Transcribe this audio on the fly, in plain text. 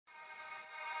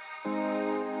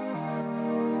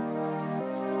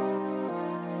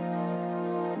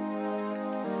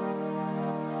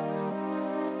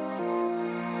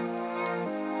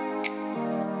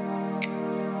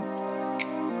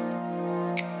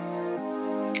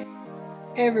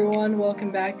Hey everyone, welcome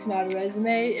back to Not a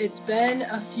Resume. It's been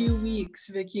a few weeks.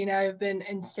 Vicky and I have been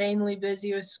insanely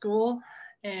busy with school,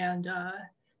 and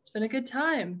it's been a good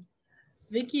time.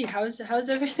 Vicky, how's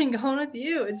everything going with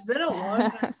you? It's been a long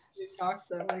time since we've talked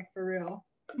though, like for real.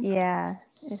 Yeah,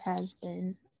 it has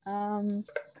been. Um,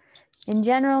 in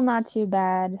general, not too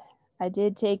bad. I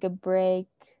did take a break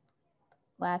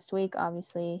last week.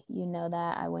 Obviously, you know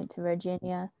that I went to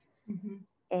Virginia, hmm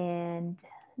and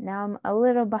now I'm a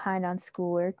little behind on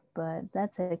schoolwork, but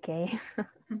that's okay.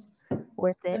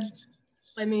 Worth it.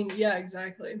 I mean, yeah,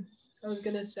 exactly. I was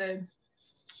gonna say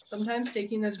sometimes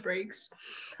taking those breaks,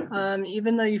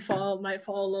 even though you might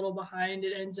fall a little behind,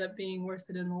 it ends up being worth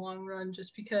it in the long run,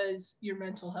 just because your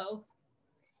mental health.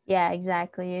 Yeah,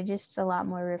 exactly. You're just a lot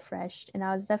more refreshed, and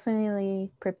I was definitely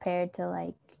prepared to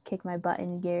like kick my butt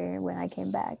in gear when I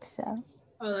came back. So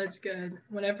Oh, that's good.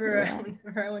 Whenever yeah,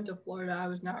 whenever I went to Florida, I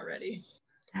was not ready.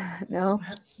 no,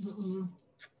 Mm-mm.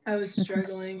 I was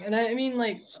struggling, and I mean,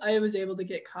 like, I was able to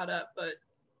get caught up, but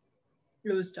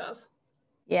it was tough.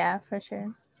 yeah, for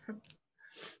sure.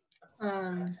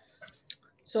 Um,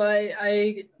 so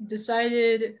I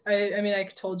decided. I mean, I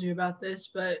told you about this,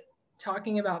 but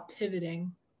talking about pivoting.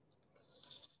 Um,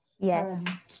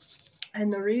 Yes.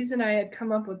 and the reason I had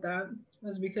come up with that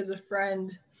was because a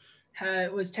friend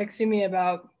was texting me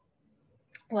about,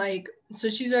 like, so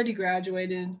she's already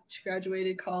graduated. She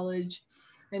graduated college,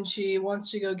 and she wants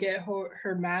to go get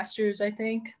her master's, I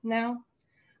think, now.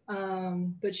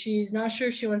 But she's not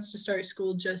sure she wants to start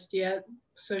school just yet.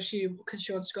 So because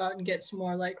she wants to go out and get some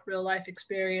more like real life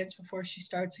experience before she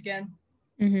starts again.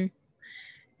 Mm-hmm.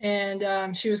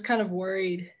 And she was kind of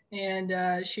worried,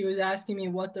 and she was asking me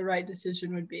what the right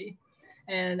decision would be.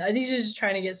 And I think she's just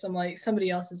trying to get some like somebody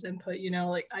else's input.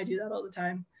 Like I do that all the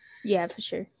time. Yeah, for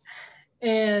sure.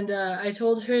 And I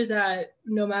told her that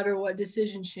no matter what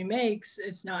decision she makes,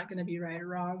 it's not going to be right or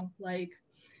wrong. Like,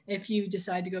 if you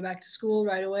decide to go back to school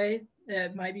right away,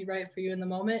 it might be right for you in the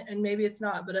moment, and maybe it's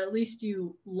not, but at least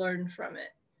you learn from it.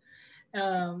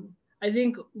 I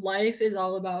think life is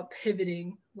all about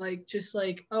pivoting. Like, just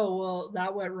like, oh, well,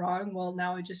 that went wrong. Well,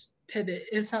 now I just pivot.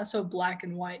 It's not so black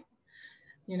and white,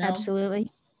 you know?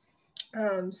 Absolutely.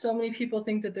 So many people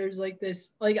think that there's like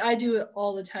this, like I do it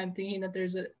all the time, thinking that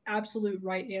there's an absolute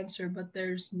right answer, but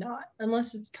there's not,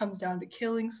 unless it comes down to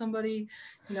killing somebody.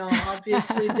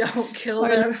 Obviously, don't kill Or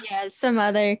them. yeah, some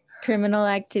other criminal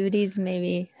activities,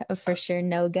 maybe for sure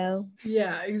no go.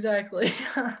 Yeah, exactly.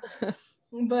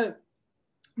 But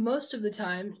most of the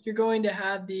time, you're going to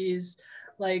have these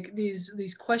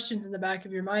questions in the back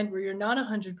of your mind where you're not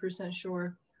 100%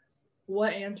 sure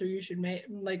what answer you should make,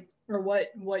 like, or what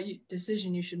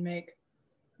decision you should make.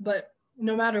 But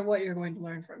no matter what, you're going to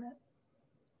learn from it.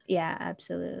 Yeah,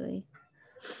 absolutely.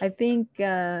 I think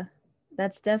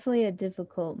that's definitely a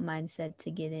difficult mindset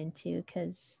to get into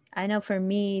because I know for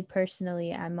me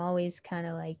personally, I'm always kind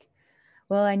of like,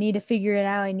 well, I need to figure it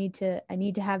out. I need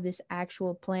to have this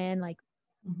actual plan, like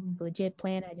hmm legit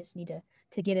plan. I just need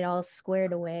to get it all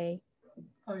squared away.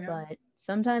 Oh yeah. But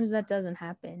sometimes that doesn't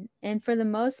happen. And for the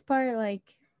most part, like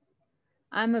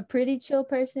I'm a pretty chill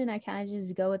person. I kind of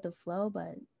just go with the flow,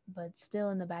 but still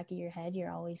in the back of your head,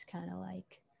 you're always kind of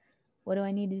like, what do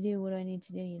I need to do? What do I need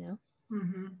to do?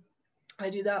 hmm I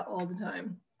do that all the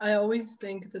time. I always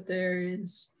think that there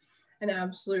is an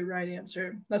absolute right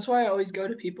answer. That's why I always go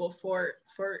to people for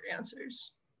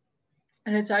answers.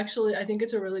 And it's actually, I think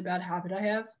it's a really bad habit I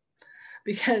have,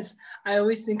 because I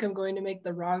always think I'm going to make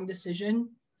the wrong decision.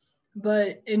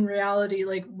 But in reality,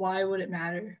 like, why would it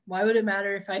matter? Why would it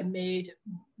matter if I made,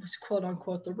 quote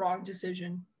unquote, the wrong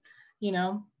decision? You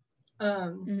know,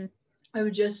 um, Hmm. I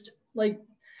would just like,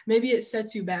 maybe it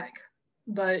sets you back,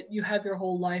 but you have your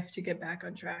whole life to get back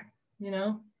on track. You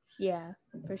know. Yeah,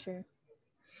 for sure.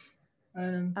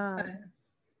 Um, I, Um,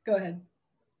 Go ahead.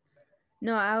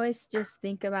 no, I always just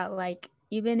think about like,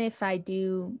 even if I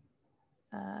do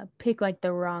pick like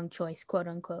the wrong choice, quote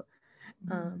unquote,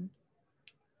 Mhm. um,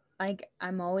 like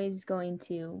I'm always going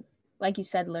to, like you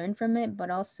said, learn from it, but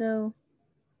also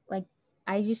like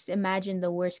I just imagine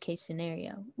the worst case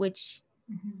scenario, which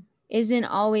Mhm. isn't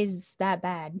always that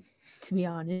bad, to be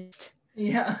honest.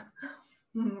 Yeah,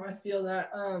 I feel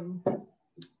that.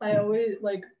 I always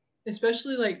like,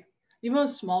 especially like even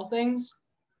with small things.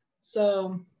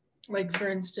 So, like for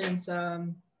instance,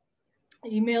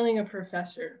 emailing a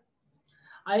professor.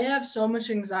 I have so much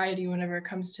anxiety whenever it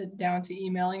comes to down to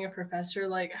emailing a professor.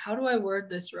 Like, how do I word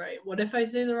this right? What if I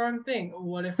say the wrong thing?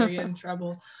 What if I get in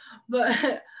trouble?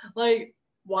 But like,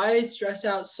 why stress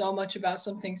out so much about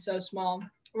something so small?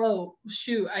 Oh,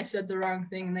 shoot, I said the wrong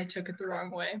thing and they took it the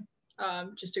wrong way.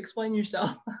 Just explain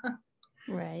yourself.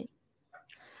 Right.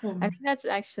 I think that's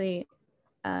actually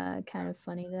kind of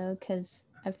funny though, because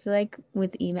I feel like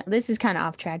with email, this is kind of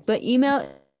off track, but email,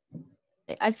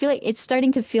 I feel like it's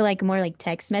starting to feel like more like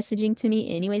text messaging to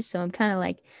me anyways. So I'm kind of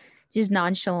like just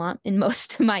nonchalant in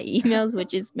most of my emails,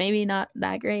 which is maybe not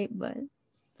that great, but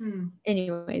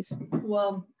anyways,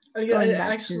 Well, going back to the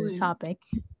actually, topic.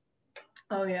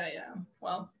 oh yeah, yeah.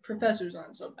 Well, professors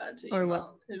aren't so bad to Or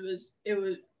what? email. It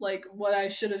was like what I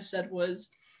should have said was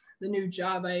the new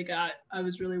job I got. I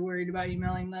was really worried about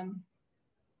emailing them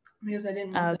because I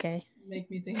didn't want them Okay. to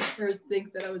make me think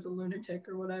that I was a lunatic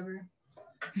or whatever.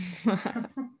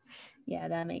 Yeah,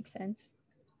 that makes sense.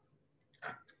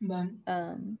 But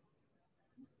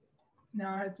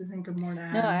now I have to think of more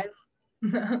to no,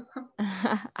 add.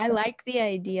 I like the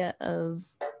idea of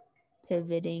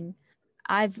pivoting.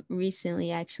 I've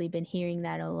recently actually been hearing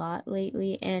that a lot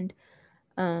lately, and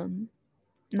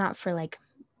not for like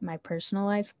my personal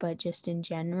life, but just in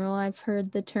general, I've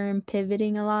heard the term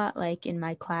pivoting a lot. Like in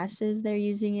my classes, they're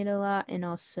using it a lot, and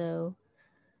also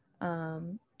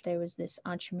there was this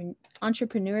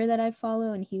entrepreneur that I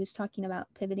follow, and he was talking about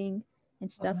pivoting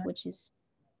and stuff, Okay. which is,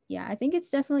 yeah, I think it's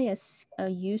definitely a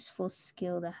useful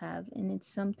skill to have, and it's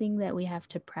something that we have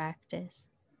to practice.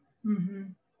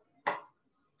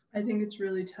 I think it's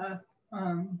really tough.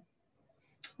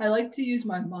 I like to use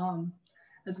my mom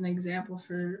as an example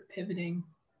for pivoting.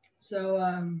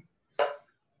 So,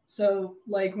 so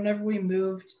like whenever we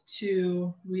moved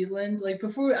to Wheatland, like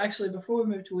before we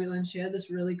moved to Wheatland, she had this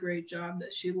really great job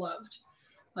that she loved.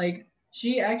 Like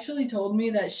she actually told me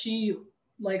that she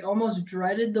like almost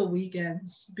dreaded the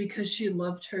weekends because she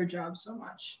loved her job so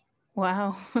much.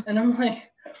 Wow. And I'm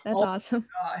like, That's oh awesome.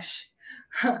 gosh.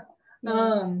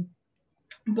 Yeah.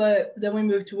 But then we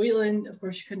moved to Wheatland. Of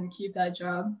course, she couldn't keep that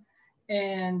job,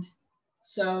 and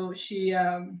so she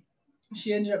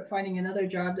ended up finding another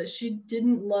job that she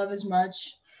didn't love as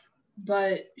much,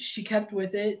 but she kept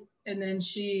with it. And then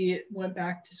she went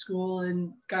back to school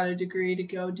and got a degree to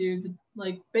go do the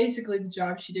like basically the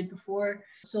job she did before.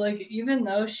 So like even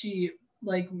though she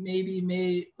like maybe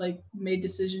made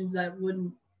decisions that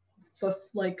wouldn't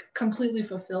like completely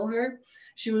fulfill her,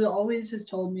 she would always has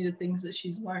told me the things that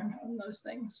she's learned from those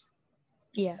things.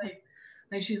 Yeah.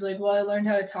 Like she's like, well, I learned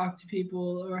how to talk to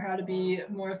people or how to be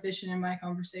more efficient in my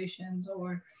conversations,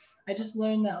 or I just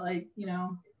learned that like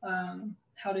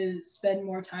how to spend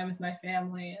more time with my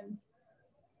family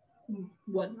and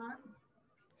whatnot.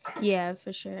 Yeah,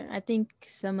 for sure. I think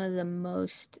some of the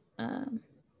most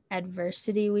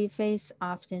adversity we face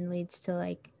often leads to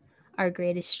like our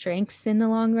greatest strengths in the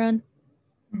long run,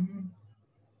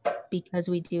 because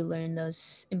we do learn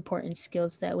those important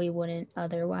skills that we wouldn't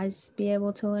otherwise be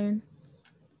able to learn.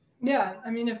 Yeah, I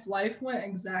mean, if life went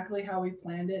exactly how we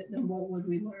planned it, then what would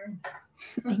we learn?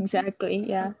 Exactly.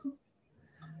 Yeah.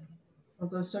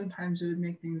 Although sometimes it would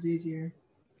make things easier.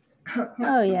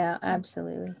 Oh, yeah,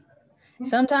 absolutely.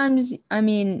 Sometimes, I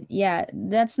mean, yeah,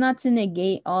 that's not to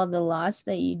negate all the loss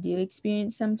that you do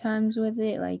experience sometimes with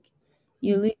it. Like,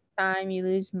 you lose time, you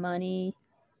lose money,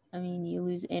 I mean, you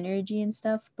lose energy and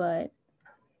stuff, but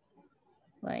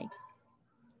like,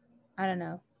 I don't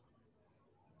know.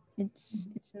 It's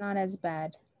not as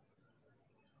bad.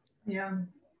 Yeah.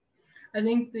 I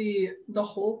think the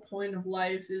whole point of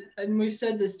life is, and we've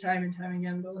said this time and time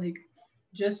again, but like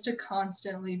just to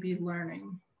constantly be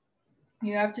learning.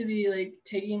 You have to be like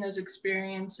taking those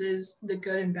experiences, the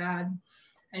good and bad,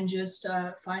 and just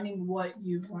finding what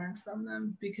you've learned from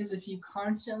them. Because if you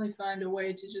constantly find a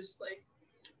way to just like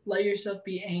let yourself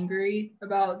be angry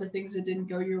about the things that didn't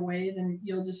go your way, then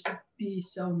you'll just be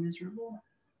so miserable.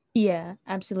 Yeah,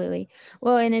 absolutely.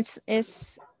 Well, and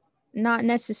it's not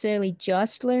necessarily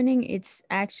just learning, it's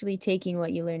actually taking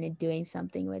what you learn and doing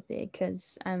something with it,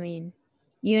 cuz I mean,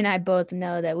 you and I both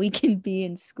know that we can be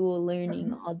in school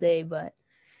learning all day, but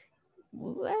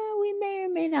well, we may or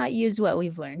may not use what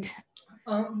we've learned.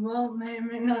 Well, may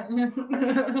not.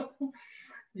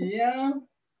 Yeah,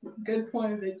 good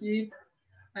point, Vicky.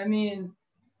 I mean,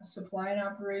 supply and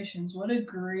operations. What a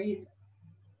great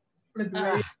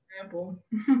Ah, example.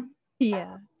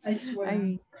 yeah. I swear.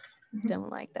 I don't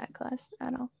like that class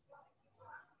at all.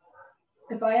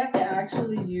 If I have to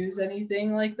actually use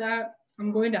anything like that,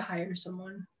 I'm going to hire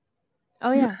someone.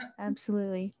 Oh yeah,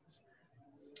 absolutely.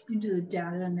 You do the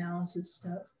data analysis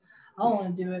stuff. I don't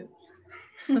want to do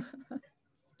it.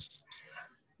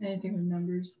 Anything with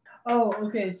numbers. Oh,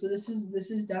 okay. So this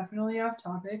is definitely off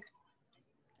topic.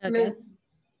 Okay.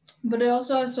 But it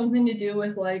also has something to do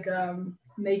with like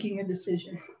making a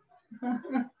decision.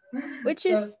 Which So,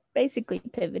 is basically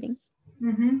pivoting.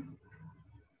 mhm.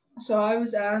 So I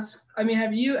was asked. I mean,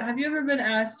 have you ever been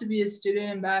asked to be a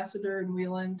student ambassador in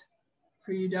Wheeland?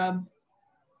 for UW?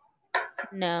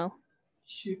 No.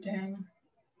 Shoot, dang.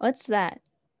 What's that?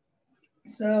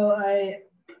 So I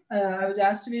was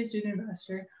asked to be a student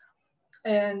ambassador,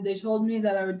 and they told me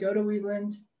that I would go to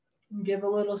Wheatland and give a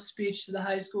little speech to the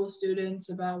high school students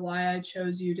about why I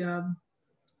chose UW,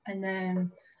 and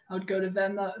then I would go to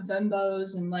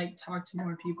Venbos and like talk to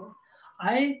more people.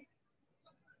 I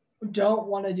don't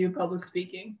want to do public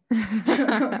speaking.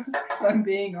 If I'm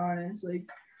being honest,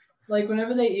 like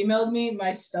whenever they emailed me,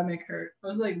 my stomach hurt. I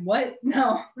was like, what?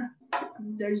 No,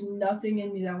 there's nothing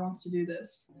in me that wants to do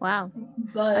this. Wow.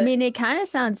 But I mean, it kind of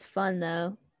sounds fun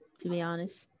though, to be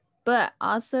honest. But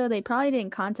also, they probably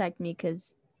didn't contact me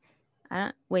because I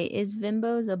don't. Wait, is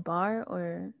Vimbo's a bar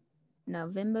or no?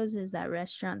 Vimbo's is that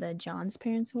restaurant that John's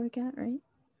parents work at, right?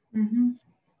 mm-hmm.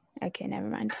 Okay, never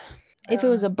mind. If it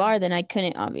was a bar, then I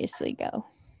couldn't obviously go.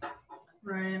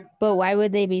 Right. But why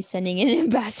would they be sending an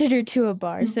ambassador to a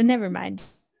bar? So never mind.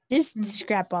 Just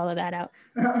scrap all of that out.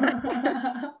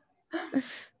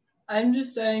 I'm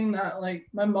just saying that, like,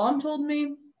 my mom told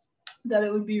me that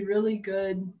it would be really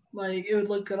good. Like, it would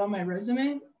look good on my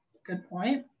resume. Good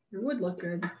point. It would look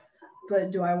good. But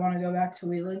do I want to go back to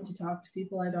Wheatland to talk to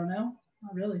people I don't know?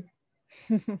 Not really.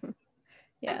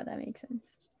 Yeah, that makes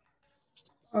sense.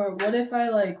 Or what if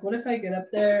I get up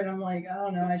there and I'm like, I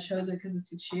don't know, I chose it because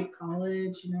it's a cheap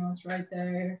college, it's right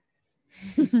there.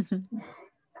 It's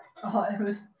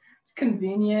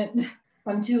convenient.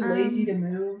 I'm too lazy to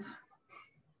move.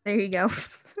 There you go.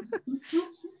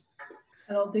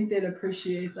 I don't think they'd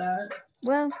appreciate that.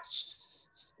 Well,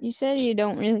 you said you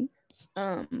don't really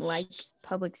like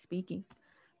public speaking,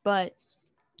 but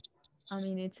I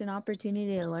mean, it's an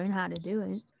opportunity to learn how to do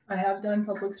it. I have done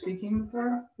public speaking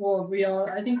before. Well,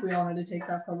 I think we all had to take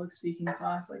that public speaking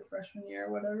class like freshman year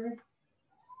or whatever.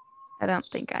 I don't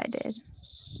think I did.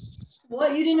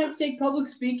 What? You didn't have to take public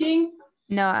speaking?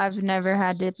 No, I've never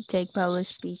had to take public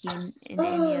speaking in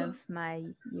any of my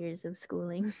years of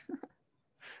schooling.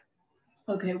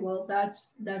 Okay, well,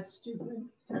 that's stupid.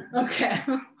 Okay.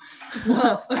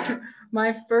 Well,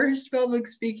 my first public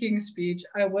speaking speech,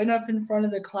 I went up in front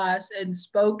of the class and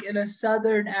spoke in a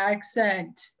Southern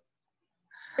accent.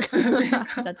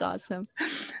 That's awesome.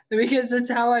 Because that's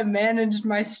how I managed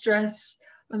my stress.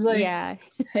 I was like, yeah.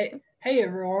 Hey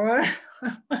everyone.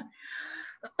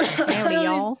 Howdy,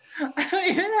 y'all. I don't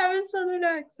even have a Southern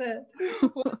accent.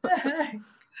 What the heck?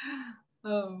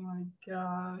 Oh my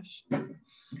gosh.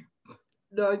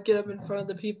 No, I'd get up in front of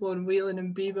the people in Wheatland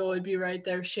and Bebo would be right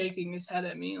there shaking his head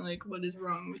at me like, what is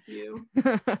wrong with you?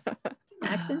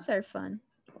 Accents are fun.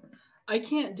 I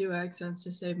can't do accents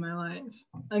to save my life.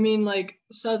 I mean, like,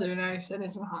 Southern accent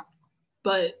is not.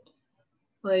 But,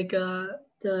 like,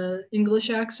 the English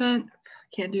accent,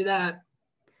 can't do that.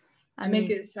 I make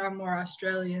it sound more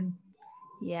Australian.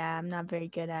 Yeah, I'm not very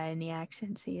good at any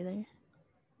accents either.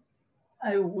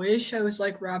 I wish I was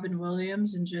like Robin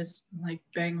Williams and just, like,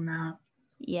 bang them out.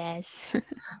 Yes.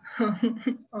 I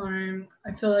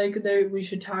feel like we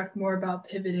should talk more about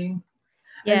pivoting.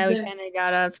 Yeah, we kind of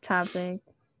got off topic.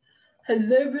 Has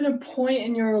there been a point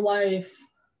in your life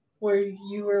where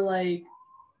you were like,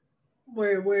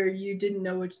 where you didn't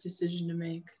know which decision to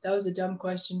make? That was a dumb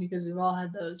question because we've all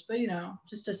had those, but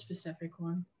just a specific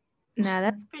one. Nah,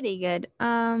 that's pretty good.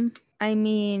 I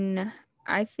mean,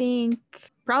 I think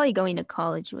probably going to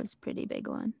college was a pretty big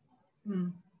one.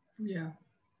 Yeah.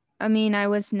 I mean, I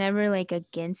was never like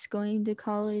against going to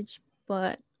college,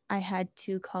 but I had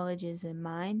 2 colleges in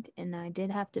mind and I did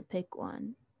have to pick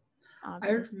one.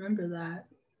 Obviously. I remember that.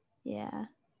 Yeah.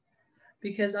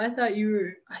 Because I thought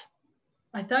you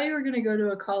were going to go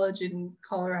to a college in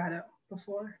Colorado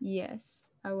before. Yes,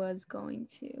 I was going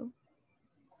to.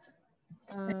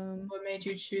 What made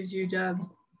you choose UW?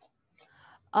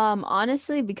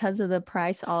 Honestly, because of the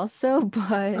price also,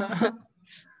 but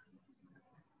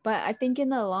but I think in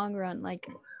the long run, like,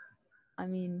 I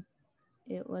mean,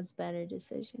 it was better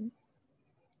decision.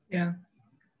 Yeah.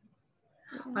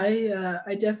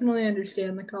 I definitely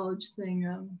understand the college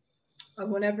thing.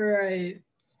 Whenever I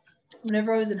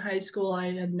was in high school,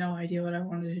 I had no idea what I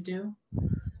wanted to do.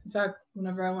 In fact,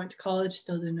 whenever I went to college,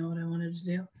 still didn't know what I wanted to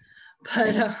do.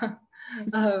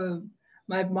 But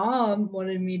my mom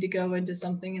wanted me to go into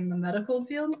something in the medical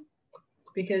field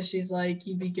because she's like,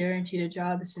 you'd be guaranteed a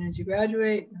job as soon as you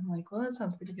graduate. And I'm like, well, that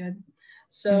sounds pretty good.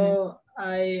 So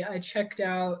I checked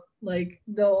out, like,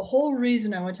 the whole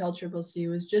reason I went to LCCC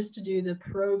was just to do the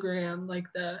program, like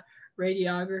the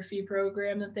radiography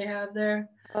program that they have there.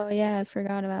 Oh yeah, I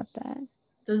forgot about that.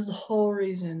 This is the whole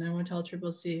reason I went to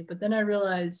LCCC. But then I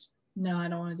realized, no, I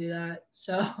don't want to do that.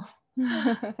 So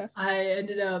I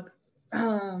ended up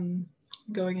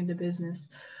going into business.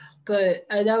 But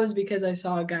that was because I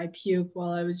saw a guy puke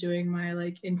while I was doing my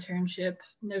like internship.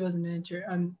 It wasn't an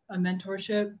intern, a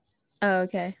mentorship. Oh,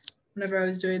 okay. Whenever I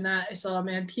was doing that, I saw a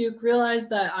man puke, realized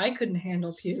that I couldn't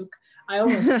handle puke. I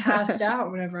almost passed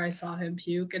out whenever I saw him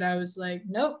puke, and I was like,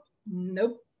 nope,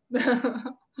 nope.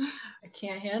 I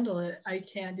can't handle it. I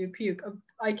can't do puke.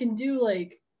 I can do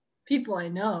like people I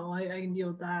know. I can deal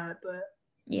with that, but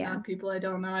Yeah. not people I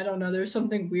don't know. I don't know. There's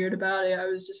something weird about it. I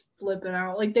was just flipping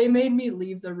out. Like they made me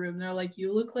leave the room. They're like,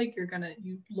 you look like you're gonna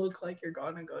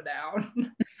go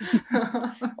down.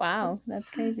 Wow, that's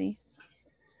crazy.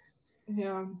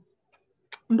 Yeah.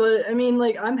 But I mean,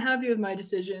 like, I'm happy with my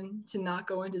decision to not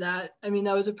go into that. I mean,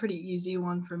 that was a pretty easy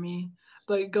one for me.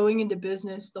 But going into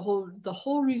business, the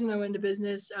whole reason I went into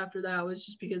business after that was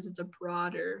just because it's a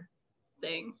broader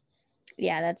thing.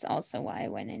 Yeah, that's also why I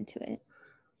went into it.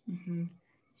 Mm-hmm.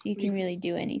 So you can really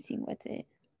do anything with it.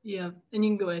 Yeah, and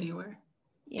you can go anywhere.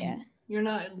 Yeah. And you're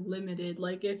not limited.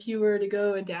 Like if you were to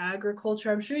go into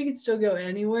agriculture, I'm sure you could still go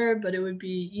anywhere, but it would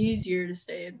be easier to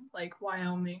stay in like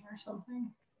Wyoming or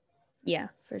something. Yeah,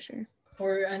 for sure.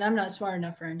 And I'm not smart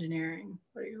enough for engineering.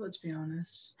 Like, let's be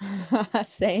honest.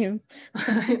 Same.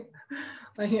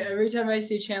 Like every time I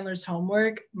see Chandler's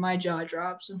homework, my jaw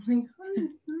drops. I'm like, how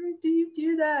do you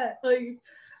do that? Like,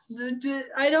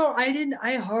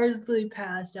 I hardly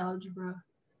passed algebra.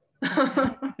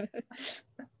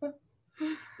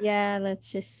 Yeah,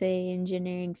 let's just say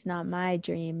engineering's not my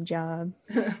dream job.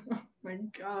 Oh my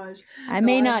gosh. I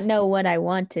may not know what I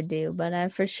want to do, but I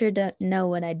for sure don't know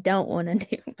what I don't want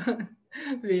to do.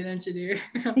 Be an engineer.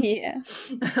 Yeah.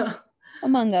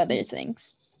 Among other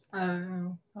things. I don't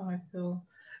know how I feel.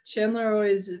 Chandler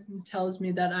always tells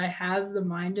me that I have the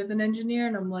mind of an engineer,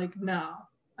 and I'm like, no,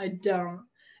 I don't.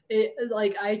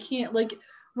 I can't, like,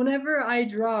 whenever I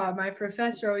draw, my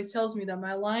professor always tells me that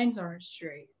my lines aren't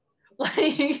straight.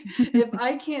 Like, if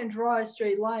I can't draw a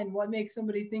straight line, what makes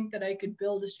somebody think that I could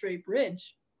build a straight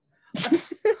bridge?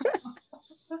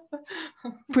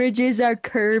 Bridges are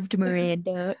curved,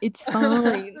 Miranda. It's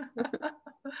fine.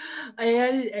 I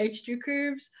added extra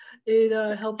curves. It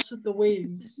helps with the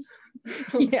wind.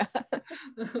 Yeah.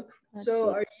 So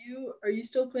are you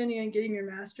still planning on getting your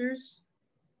master's?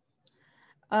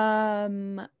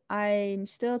 I'm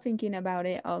still thinking about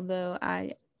it, although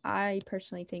I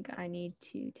personally think I need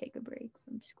to take a break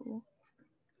from school.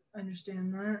 I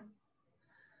understand that.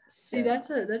 So, See, that's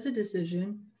a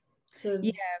decision. So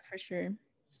yeah, for sure.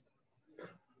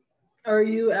 are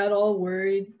you at all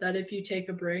worried that if you take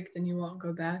a break then you won't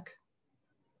go back?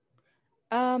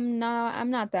 No, I'm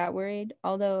not that worried.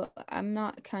 Although I'm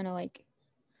not kind of like,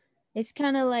 it's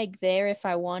kind of like there if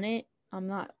I want it. I'm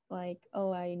not like,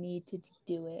 oh, I need to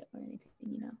do it or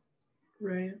anything.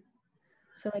 Right.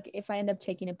 So like, if I end up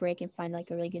taking a break and find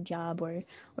like a really good job or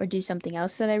do something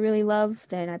else that I really love,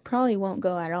 then I probably won't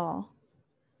go at all.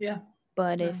 Yeah.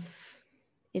 But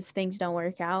if things don't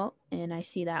work out and I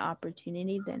see that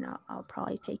opportunity, then I'll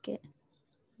probably take it.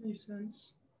 Makes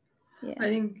sense. Yeah. I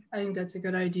think that's a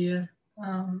good idea.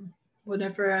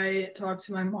 Whenever I talk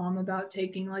to my mom about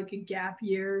taking like a gap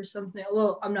year or something,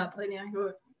 well, I'm not planning on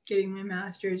getting my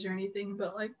master's or anything,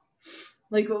 but like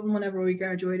whenever we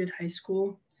graduated high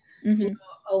school, Mm-hmm.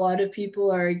 a lot of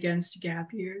people are against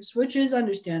gap years, which is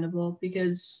understandable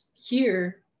because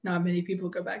here not many people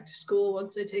go back to school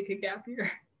once they take a gap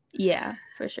year. Yeah,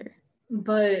 for sure.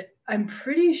 But I'm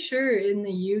pretty sure in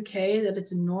the UK that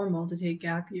it's normal to take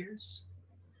gap years.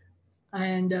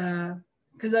 And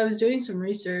because I was doing some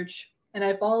research and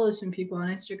I follow some people on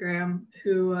Instagram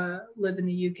who live in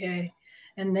the UK,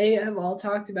 and they have all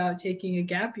talked about taking a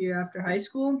gap year after high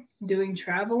school, doing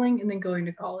traveling, and then going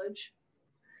to college.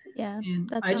 Yeah, And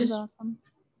that sounds awesome.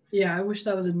 Yeah, I wish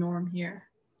that was a norm here.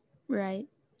 Right,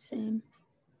 same.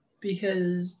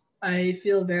 Because I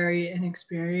feel very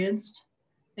inexperienced,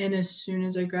 and as soon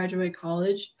as I graduate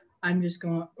college, I'm just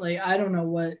going like I don't know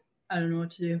what to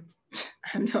do. I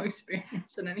have no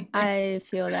experience in anything. I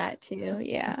feel that too.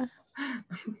 Yeah.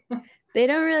 They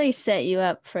don't really set you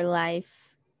up for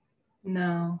life.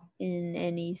 No. In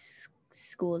any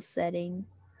school setting.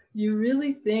 You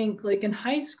really think like in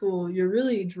high school, you're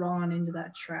really drawn into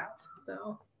that trap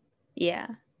though. Yeah.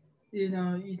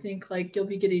 You think like you'll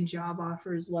be getting job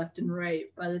offers left and right.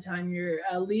 By the time you're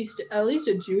at least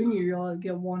a junior, you'll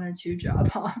get one or two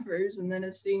job offers, and then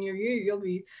a senior year,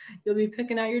 you'll be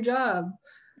picking out your job.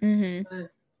 Mm-hmm.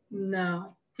 But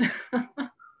no.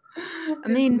 I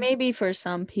mean, maybe for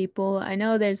some people. I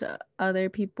know there's other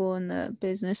people in the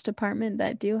business department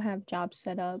that do have jobs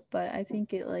set up, but I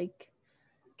think it like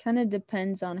kind of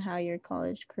depends on how your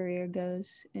college career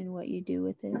goes and what you do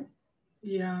with it.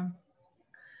 Yeah.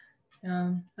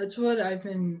 That's what I've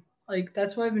been Like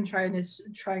that's why I've been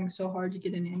trying so hard to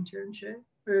get an internship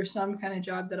or some kind of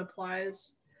job that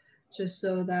applies, just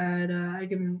so that I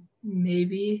can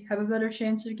maybe have a better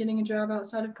chance of getting a job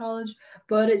outside of college.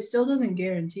 But it still doesn't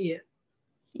guarantee it.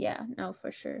 Yeah, no,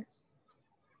 for sure.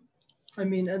 I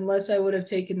mean, unless I would have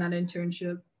taken that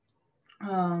internship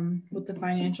with the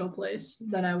financial place,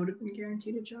 then I would have been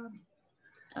guaranteed a job.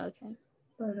 Okay.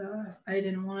 But I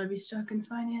didn't want to be stuck in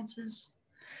finances.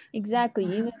 Exactly.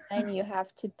 Even then, you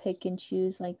have to pick and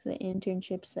choose like the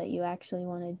internships that you actually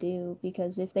want to do,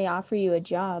 because if they offer you a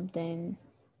job, then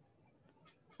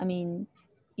I mean,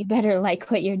 you better like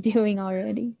what you're doing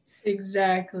already.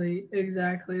 Exactly.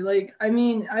 Like, I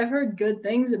mean, I've heard good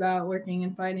things about working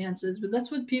in finances, but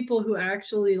that's what people who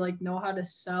actually like know how to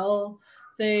sell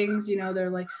things,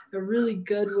 they're really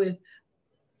good with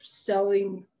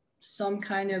selling some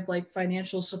kind of like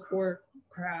financial support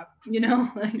crap, like,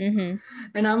 Mm-hmm.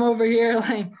 and I'm over here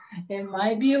like, it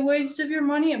might be a waste of your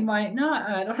money, it might not,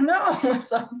 I don't know.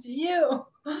 It's up to you.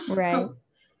 Right.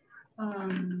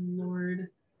 Lord.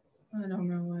 I don't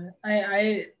know what.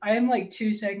 I am like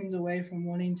 2 seconds away from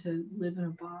wanting to live in a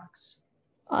box.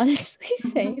 Honestly,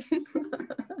 same.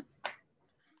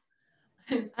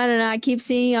 I don't know. I keep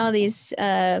seeing all these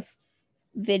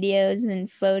videos and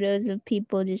photos of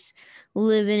people just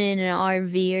living in an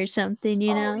RV or something,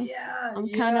 Oh yeah, I'm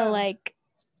kind of yeah. like,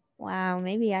 wow,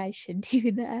 maybe I should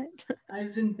do that.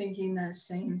 I've been thinking that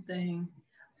same thing.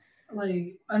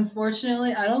 Like,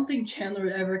 unfortunately, I don't think Chandler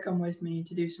would ever come with me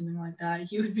to do something like that.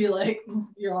 He would be like,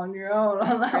 "You're on your own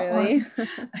on that Really?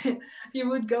 one." He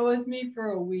would go with me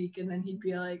for a week, and then he'd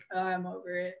be like, oh, "I'm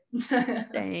over it."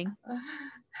 Dang.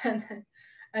 and, then,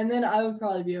 and then I would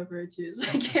probably be over it too. So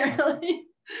I can't really.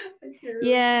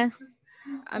 Yeah.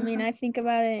 I mean, I think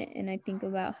about it and I think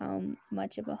about how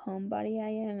much of a homebody I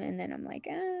am, and then I'm like,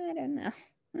 I don't know.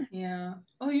 Yeah.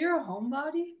 Oh, you're a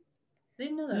homebody?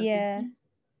 Didn't know that, Yeah. Vicky.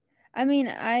 I mean,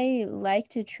 I like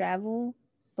to travel,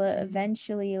 but Mhm.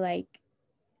 eventually, like,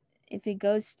 if it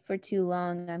goes for too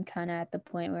long, I'm kind of at the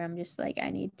point where I'm just like, I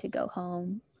need to go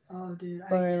home Oh, dude, I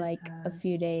for get like a that.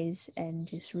 few days and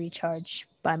just recharge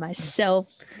by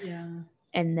myself, Yeah.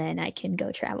 and then I can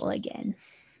go travel again.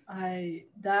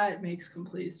 That makes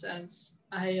complete sense.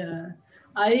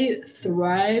 I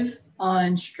thrive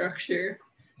on structure.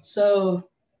 So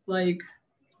like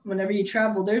whenever you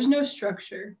travel, there's no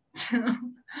structure.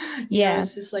 Yeah.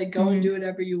 It's just like go and Mm-hmm. do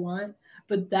whatever you want.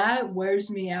 But that wears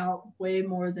me out way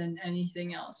more than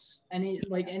anything else. Any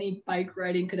bike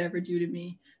riding could ever do to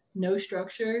me. No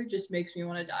structure just makes me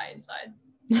want to die inside.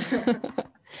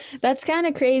 That's kind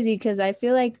of crazy because I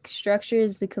feel like structure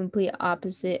is the complete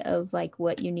opposite of like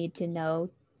what you need to know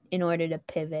in order to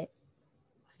pivot,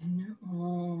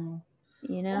 Oh.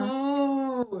 you know?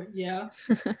 Oh, yeah.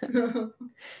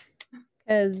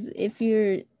 Because if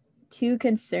you're too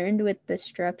concerned with the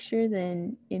structure,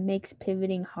 then it makes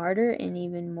pivoting harder and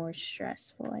even more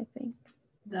stressful, I think.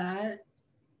 That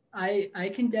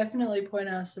I can definitely point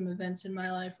out some events in my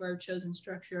life where I've chosen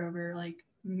structure over like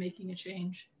making a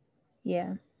change.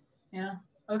 Yeah. Yeah.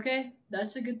 Okay,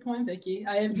 that's a good point, Vicky.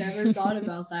 I have never thought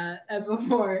about that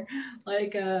before.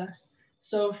 Like,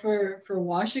 so for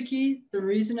Washiki, the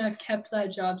reason I've kept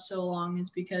that job so long is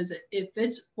because it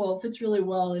fits really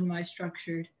well in my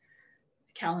structured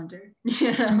calendar.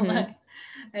 Mm-hmm. Like,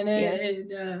 and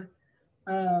Yeah.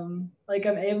 like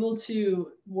I'm able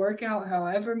to work out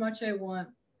however much I want,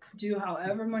 do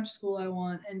however much school I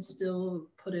want, and still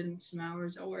put in some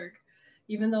hours at work.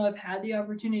 Even though I've had the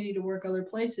opportunity to work other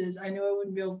places, I know I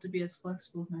wouldn't be able to be as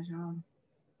flexible with my job.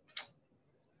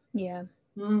 Yeah.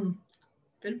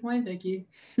 Good point, Vicky.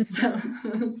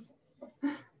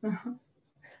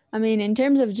 I mean, in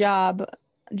terms of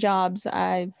jobs,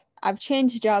 I've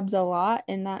changed jobs a lot,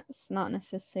 and that's not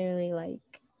necessarily like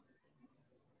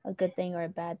a good thing or a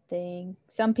bad thing.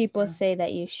 Some people say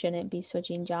that you shouldn't be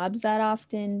switching jobs that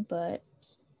often, but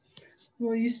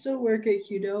Well, you still work at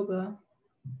Qdoba,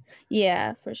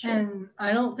 yeah, for sure. and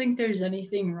I don't think there's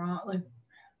anything wrong. Like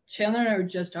Chandler and I were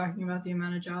just talking about the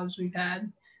amount of jobs we've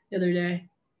had the other day,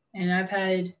 and I've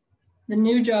had the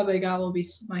new job I got will be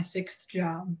my sixth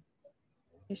job.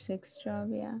 Your sixth job,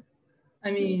 yeah. I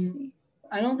Let me mean, see.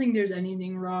 I don't think there's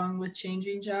anything wrong with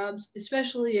changing jobs,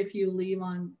 especially if you leave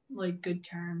on like good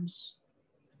terms.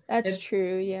 That's If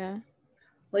true, yeah.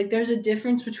 like there's a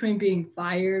difference between being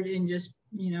fired and just,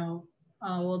 oh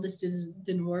well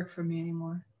didn't work for me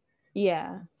anymore.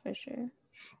 Yeah, for sure.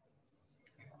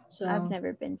 I've So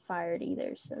never been fired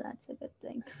either, so that's a good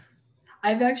thing.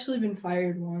 I've actually been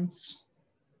fired once.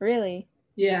 Really?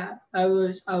 Yeah, I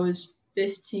was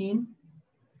 15.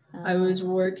 I was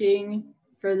working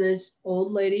for this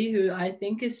old lady who I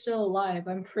think is still alive.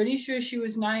 I'm pretty sure she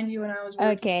was 90 when I was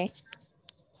working. Okay.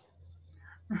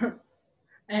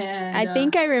 And I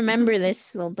think I remember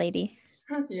this old lady.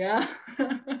 Yeah.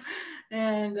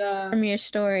 And From your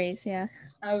stories, yeah.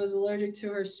 I was allergic to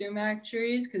her sumac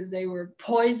trees because they were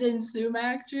poison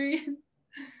sumac trees.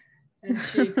 And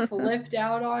she flipped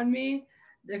out on me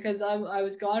because I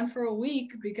was gone for a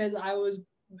week because I was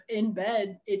in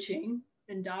bed itching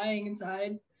and dying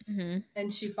inside. Mm-hmm.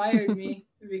 And she fired me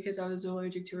because I was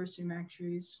allergic to her sumac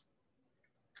trees.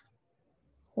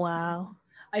 Wow.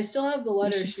 I still have the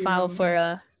letter You should she file wrote for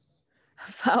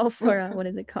me. a what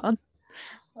is it called?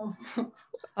 Oh,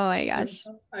 Oh my gosh.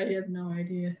 I have no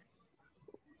idea.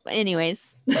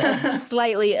 Anyways, that's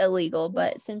slightly illegal,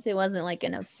 but since it wasn't like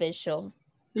an official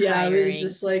Yeah, it was hiring,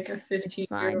 just like a it's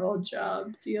fine. 15-year-old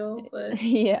job deal, but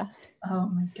Yeah. oh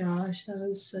my gosh, that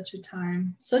was such a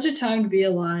time to be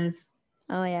alive.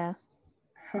 Oh yeah.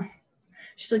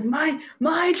 She's like,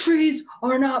 my trees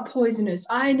are not poisonous.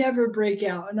 I never break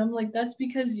out. And I'm like, that's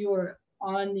because you're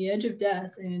on the edge of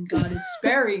death and God is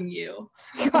sparing you.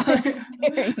 God is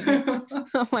sparing you.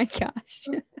 Oh my gosh.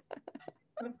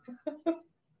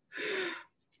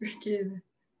 Freaking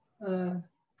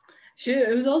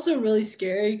it was also really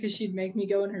scary because she'd make me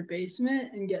go in her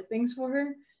basement and get things for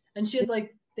her. And she had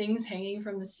like things hanging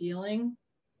from the ceiling,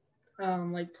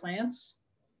 like plants.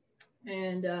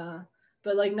 And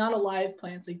but like not alive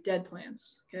plants, like dead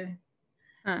plants. Okay.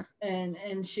 Huh.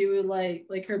 And she would like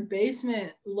her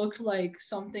basement looked like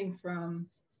something from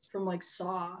like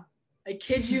Saw. I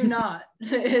kid you not.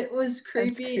 It was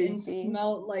creepy and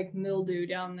smelled like mildew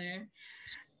down there.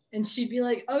 And she'd be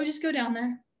like, "Oh, just go down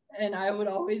there." And I would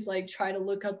always like try to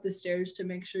look up the stairs to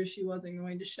make sure she wasn't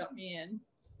going to shut me in.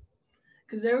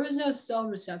 Because there was no cell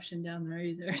reception down there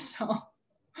either. So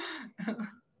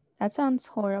that sounds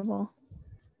horrible.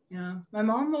 Yeah. My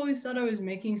mom always thought I was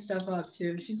making stuff up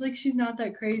too. She's like, she's not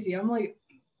that crazy. I'm like,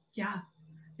 yeah,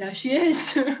 she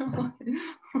is.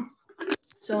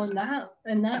 So in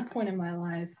that point in my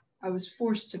life, I was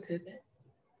forced to pivot.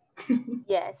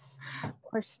 Yes.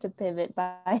 Forced to pivot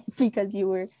because you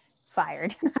were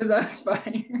fired. Because I was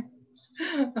fired.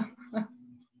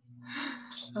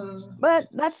 But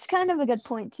that's kind of a good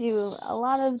point too. A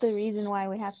lot of the reason why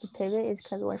we have to pivot is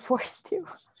because we're forced to.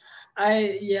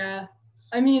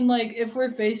 I mean, like if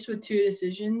we're faced with two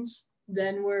decisions,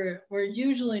 then we're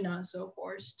usually not so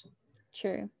forced.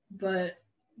 True. But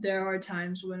there are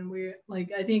times when we're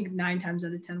like, I think 9 times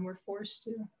out of 10 we're forced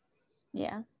to.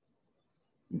 Yeah.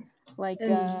 Like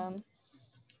the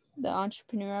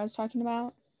entrepreneur I was talking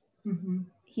about. Mm-hmm.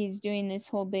 He's doing this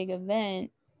whole big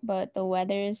event, but the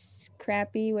weather's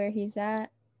crappy where he's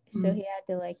at, so he had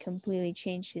to like completely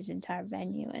change his entire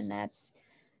venue, and that's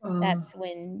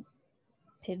when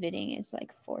pivoting is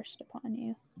like forced upon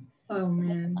you. Oh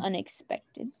man. Like,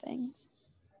 unexpected things.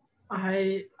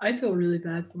 I feel really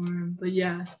bad for him, but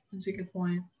yeah, that's a good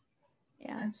point.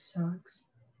 Yeah. That sucks.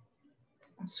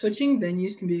 Switching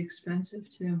venues can be expensive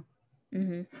too.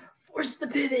 Mm-hmm. Force the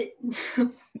pivot.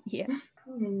 Yeah.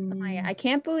 Oh, yeah. I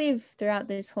can't believe throughout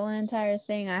this whole entire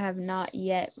thing I have not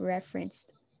yet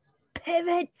referenced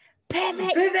pivot.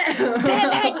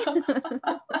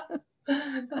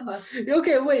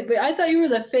 Okay, wait, but I thought you were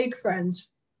the fake Friends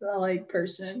like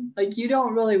person. Like you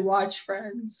don't really watch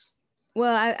Friends.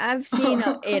 Well, I've seen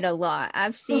it a lot.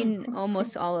 I've seen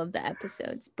almost all of the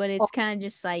episodes, but it's kind of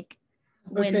just like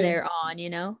when they're on, you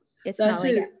know? It's not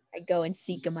like I go and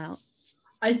seek them out.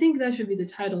 I think that should be the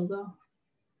title, though.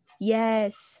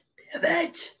 Yes.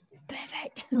 Pivot.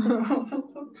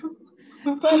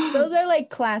 Plus, those are like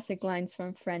classic lines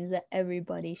from Friends that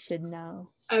everybody should know.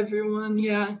 Everyone,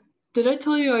 yeah. Did I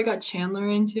tell you I got Chandler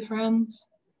into Friends?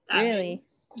 Really?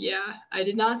 Yeah. I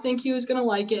did not think he was going to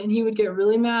like it, and he would get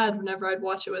really mad whenever I'd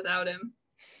watch it without him.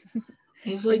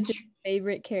 He's like... His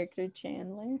favorite character,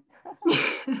 Chandler.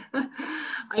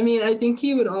 I mean, I think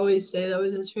he would always say that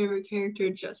was his favorite character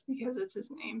just because it's his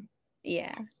name.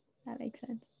 Yeah, that makes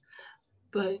sense.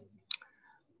 But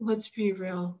let's be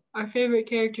real. Our favorite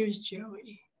character is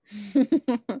Joey.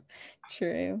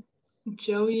 True.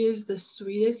 Joey is the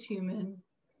sweetest human,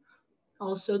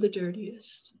 also the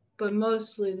dirtiest, but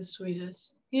mostly the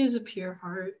sweetest. He has a pure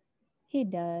heart. He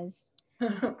does.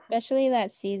 Especially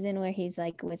that season where he's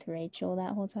like with Rachel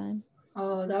that whole time.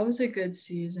 Oh, that was a good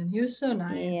season. He was so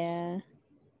nice. Yeah.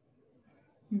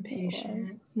 And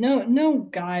patient. No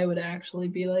guy would actually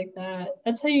be like that.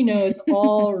 That's how you know it's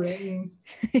all written.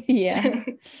 Yeah.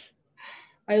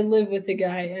 I live with the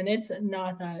guy and he's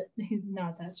not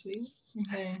that sweet.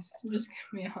 Okay. Just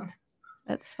get me on.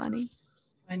 That's funny.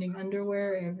 Finding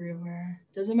underwear everywhere.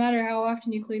 Doesn't matter how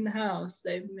often you clean the house,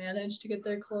 they've managed to get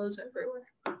their clothes everywhere.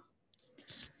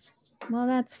 Well,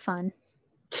 that's fun.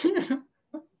 Oh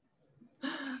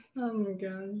my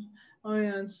gosh. Oh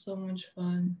yeah, it's so much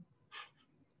fun.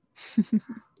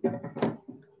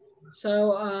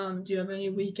 So, do you have any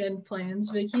weekend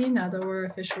plans, Vicky, now that we're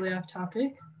officially off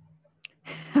topic?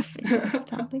 Official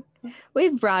topic.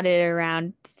 We've brought it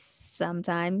around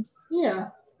sometimes.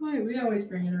 Yeah, we always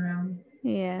bring it around.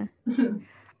 Yeah.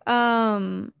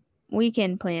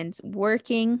 Weekend plans.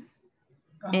 Working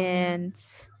Oh, and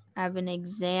I have an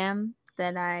exam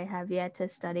that I have yet to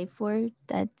study for.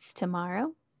 That's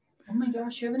tomorrow. oh my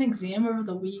gosh, you have an exam over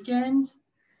the weekend?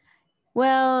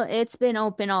 Well, it's been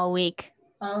open all week,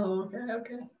 Oh,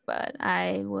 okay. but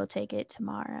I will take it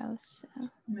tomorrow. So,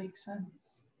 Makes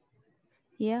sense.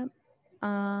 yep.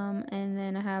 And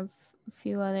then I have a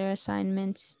few other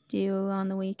assignments due on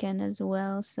the weekend as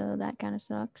well, so that kind of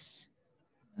sucks.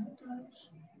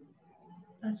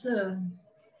 That's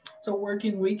it's a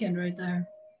working weekend right there.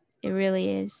 It really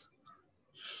is.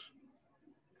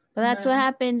 But that's what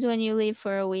happens when you leave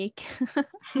for a week.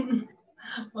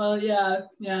 Well, yeah.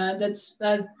 That's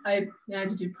that. I had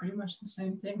to do pretty much the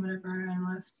same thing whenever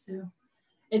I left too.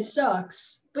 It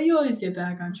sucks, but you always get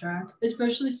back on track.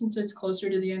 Especially since it's closer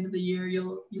to the end of the year,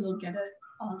 you'll get it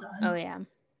all done. Oh yeah,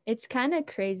 it's kind of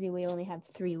crazy. We only have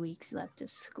 3 weeks left of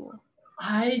school.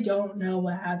 I don't know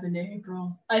what happened in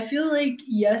April. I feel like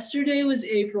yesterday was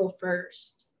April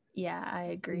 1st. Yeah, I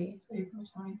agree. It's April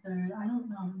 23rd. I don't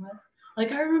know what.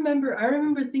 Like I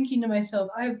remember thinking to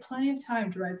myself, I have plenty of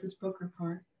time to write this book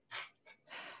report.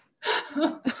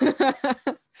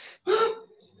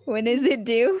 When is it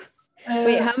due?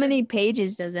 Wait, how many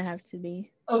pages does it have to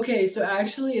be? Okay, so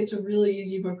actually it's a really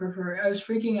easy book report. I was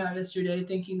freaking out yesterday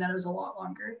thinking that it was a lot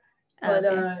longer. But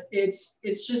okay.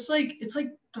 It's just like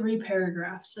 3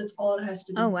 paragraphs. That's all it has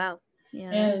to be. Oh wow.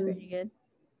 Yeah, that's pretty good.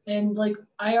 And like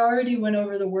I already went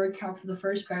over the word count for the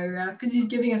first paragraph because he's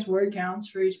giving us word counts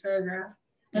for each paragraph.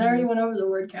 And I already went over the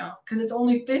word count because it's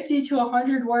only 50 to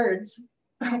 100 words.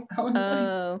 I was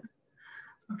like,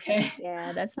 okay.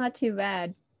 Yeah, that's not too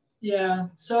bad. Yeah.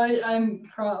 So I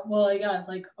got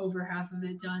like over half of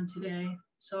it done today.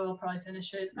 So I'll probably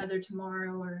finish it either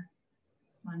tomorrow or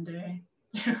Monday.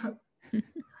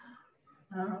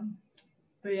 But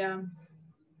yeah. And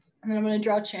then I'm gonna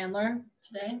draw Chandler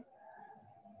today.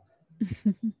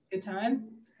 Good time.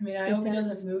 I mean, I hope he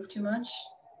doesn't move too much.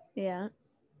 Yeah.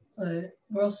 But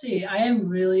we'll see. I'm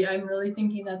really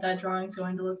thinking that drawing's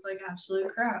going to look like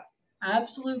absolute crap.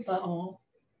 Absolute butthole.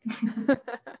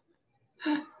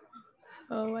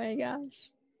 Oh my gosh.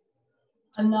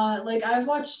 I'm not like I've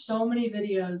watched so many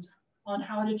videos on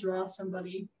how to draw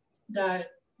somebody that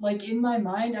like in my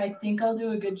mind I think I'll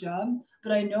do a good job,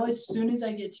 but I know as soon as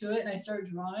I get to it and I start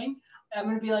drawing, I'm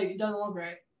gonna be like, it doesn't look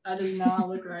right. That does not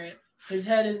look right. His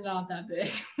head is not that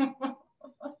big.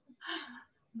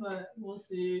 But we'll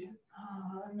see.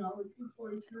 I'm not looking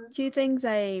forward to it. 2 things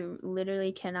I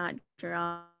literally cannot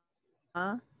draw: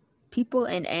 people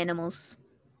and animals.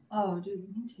 Oh, dude,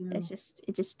 me too.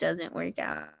 It just doesn't work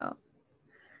out.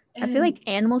 And I feel like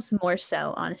animals more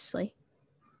so, honestly.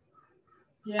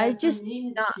 Yeah, I just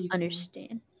not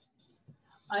understand.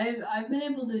 I've been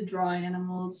able to draw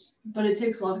animals, but it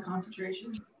takes a lot of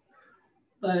concentration.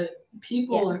 But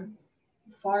people are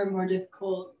far more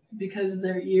difficult because of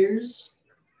their ears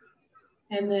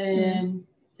and then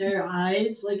their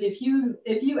eyes. Like if you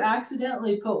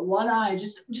accidentally put one eye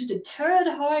just a tad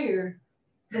higher,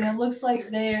 then it looks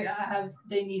like they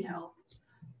need help.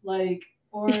 Like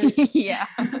or yeah.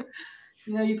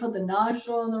 You know, you put the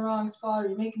nostril in the wrong spot, or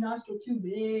you make a nostril too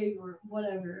big, or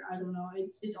whatever. I don't know.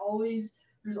 There's always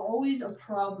a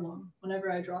problem whenever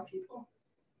I draw people.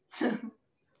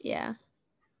 Yeah.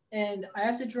 And I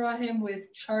have to draw him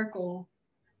with charcoal.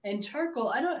 And charcoal,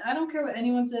 I don't care what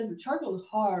anyone says, but charcoal is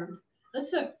hard. That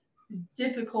stuff is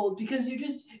difficult because you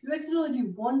accidentally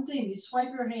do one thing. You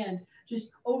swipe your hand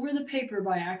just over the paper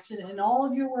by accident, and all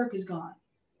of your work is gone.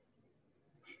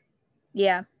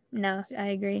 Yeah. No, I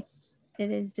agree. It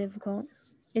is difficult.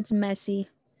 It's messy.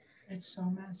 It's so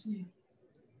messy.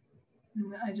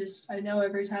 And I know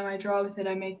every time I draw with it,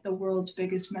 I make the world's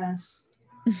biggest mess.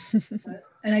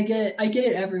 And I get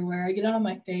it everywhere. I get it on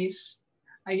my face.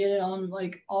 I get it on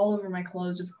like all over my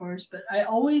clothes, of course, but I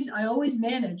always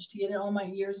manage to get it on my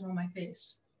ears and on my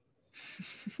face.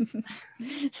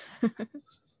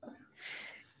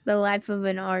 The life of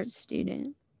an art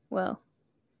student. Well,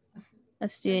 a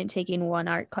student taking one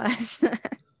art class.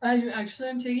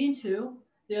 I'm taking 2.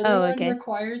 The other one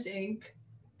requires ink,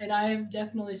 and I've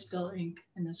definitely spilled ink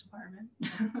in this apartment.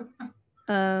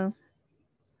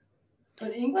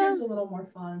 But ink Well, is a little more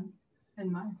fun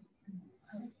in my.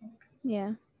 I think.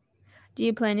 yeah. Do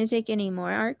you plan to take any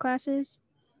more art classes?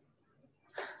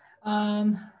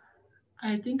 Um,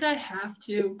 I think I have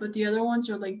to, but the other ones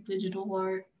are like digital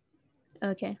art,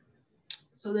 Okay.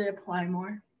 so they apply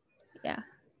more. Yeah.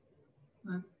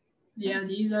 But yeah, Nice.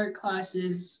 these art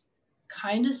classes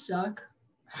kind of suck.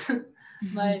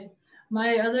 my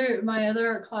my other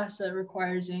art class that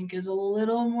requires ink is a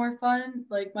little more fun.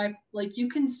 Like you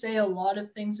can say a lot of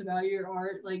things about your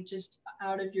art, like just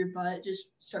out of your butt, just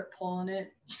start pulling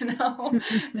it,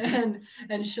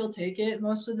 and she'll take it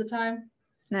most of the time.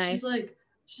 She's Nice. like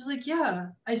she's like, yeah,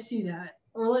 I see that.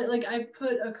 Or like I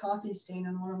put a coffee stain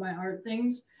on one of my art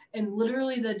things, and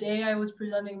literally the day I was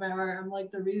presenting my art, I'm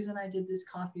like, the reason I did this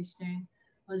coffee stain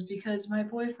was because my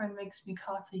boyfriend makes me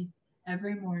coffee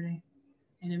every morning,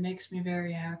 and it makes me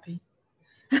very happy.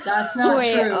 That's not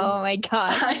Wait, true. oh my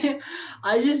gosh.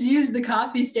 I just used the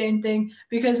coffee stain thing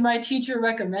because my teacher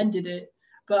recommended it,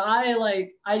 but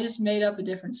I just made up a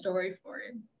different story for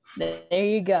him. There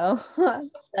you go.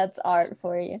 That's art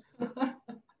for you.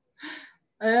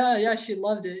 Yeah, she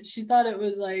loved it. She thought it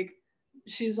was like,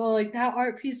 she's all like, that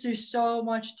art piece, there's so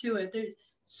much to it. There's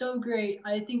so great.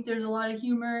 I think there's a lot of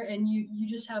humor, and you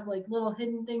just have like little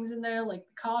hidden things in there, like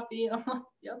the coffee. I'm like,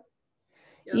 yep,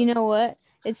 You yep. know what?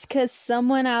 It's because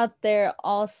someone out there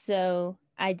also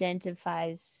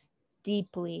identifies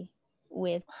deeply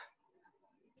with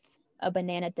a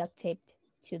banana duct taped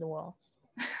to the wall.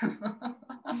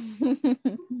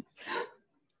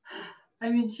 I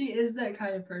mean, she is that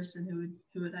kind of person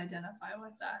who would identify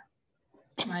with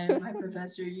that. My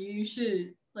professor, you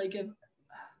should like if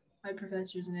my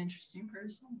professor's an interesting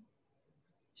person.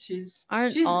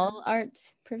 Aren't She's all art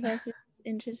professors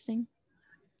interesting?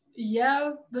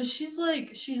 yeah, but she's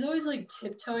always like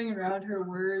tiptoeing around her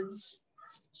words,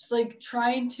 just like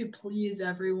trying to please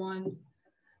everyone.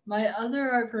 My other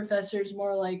art professor's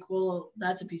more like, well,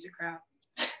 that's a piece of crap.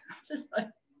 Just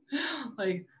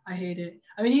like I hate it.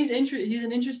 I mean, he's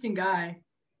an interesting guy,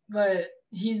 but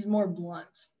he's more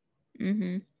blunt.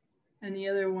 Mm-hmm. And the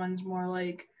other one's more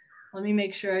like, let me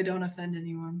make sure I don't offend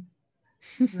anyone.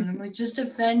 And I'm like, just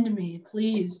offend me,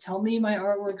 please. Tell me my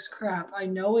artwork's crap. I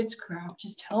know it's crap.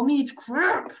 Just tell me it's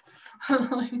crap.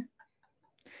 I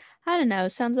don't know.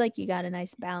 Sounds like you got a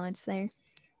nice balance there.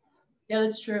 Yeah,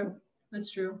 that's true.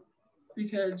 That's true.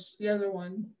 Because the other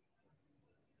one,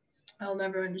 I'll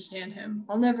never understand him.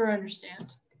 I'll never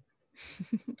understand.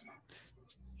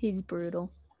 He's brutal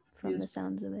He from the is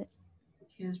sounds of it.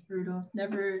 he is brutal.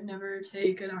 Never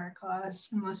take an art class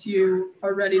unless you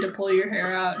are ready to pull your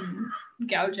hair out and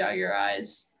gouge out your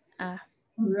eyes. Ah.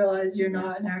 And realize you're No.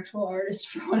 not an actual artist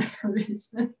for whatever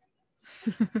reason.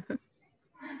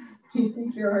 You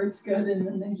think your art's good and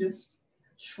then they just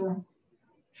shrump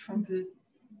it.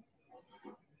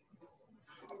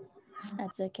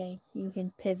 That's okay. You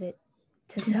can pivot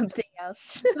to something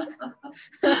else.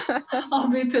 I'll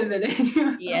be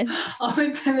pivoting. Yes. I'll be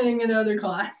pivoting in other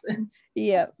classes.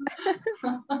 Yep.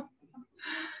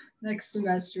 Next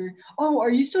semester. Oh, are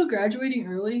you still graduating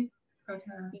early?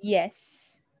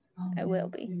 Yes. Oh, I will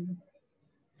be. Dude.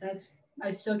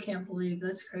 I still can't believe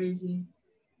that's crazy.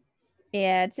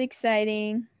 Yeah, it's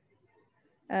exciting.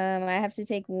 I have to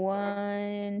take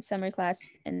one summer class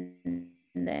and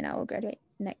then I will graduate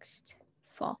next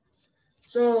fall.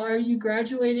 So are you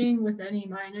graduating with any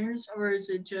minors, or is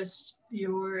it just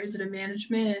is it a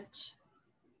management?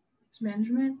 It's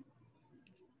management?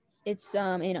 It's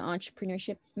an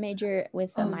entrepreneurship major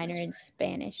with a Oh, minor that's in right.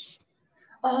 Spanish.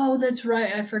 Oh, that's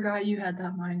right. I forgot you had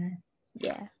that minor.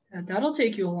 Yeah. That'll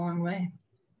take you a long way.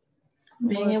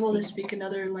 Being We'll able to see. speak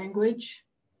another language.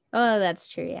 Oh, that's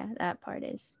true. Yeah, that part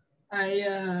is.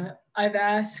 I've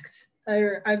asked.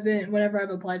 I've been whenever I've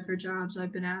applied for jobs,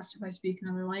 I've been asked if I speak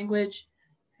another language,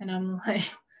 and I'm like,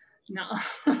 no.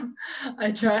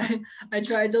 I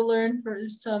tried to learn for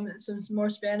some more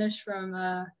Spanish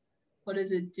from what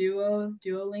is it,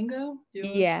 Duolingo?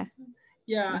 Yeah.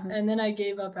 Yeah, Uh-huh. and then I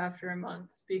gave up after a month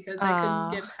because I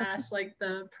couldn't get past like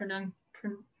the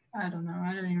I don't know.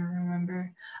 I don't even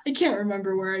remember. I can't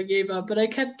remember where I gave up, but I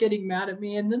kept getting mad at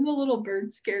me, and then the little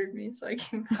bird scared me, so I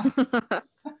gave up.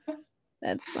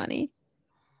 That's funny.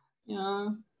 Yeah,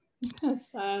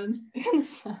 it's kind of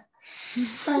sad.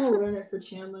 Trying to learn it for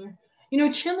Chandler. You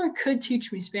know, Chandler could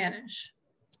teach me Spanish.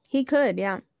 He could,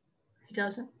 yeah. He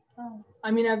doesn't. Oh.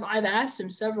 I mean, I've asked him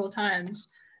several times,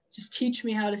 just teach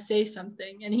me how to say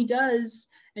something, and he does,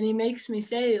 and he makes me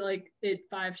say like it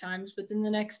 5 times, but then the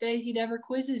next day he never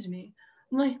quizzes me.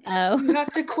 I'm like, you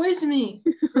have to quiz me,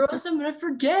 or else I'm gonna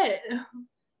forget.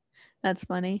 That's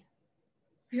funny.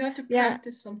 You have to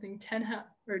practice something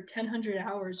or 1000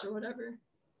 hours or whatever.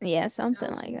 Yeah,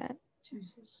 something like that.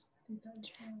 Jesus, I think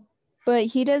that's right. But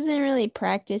he doesn't really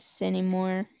practice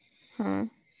anymore, huh?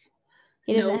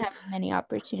 He doesn't Nope. have many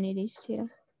opportunities to.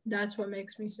 That's what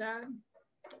makes me sad.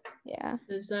 Yeah.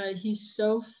 Is that he's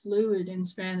so fluid in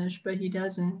Spanish, but he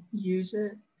doesn't use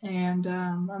it. And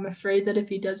I'm afraid that if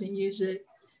he doesn't use it,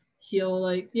 he'll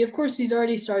like, yeah, of course, he's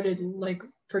already started like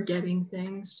forgetting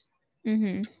things.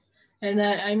 Mm-hmm. And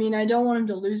that, I mean, I don't want him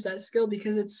to lose that skill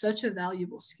because it's such a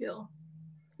valuable skill.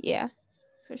 Yeah,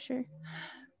 for sure.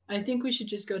 I think we should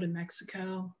just go to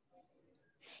Mexico.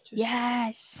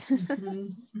 Yes.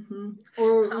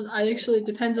 Or actually, it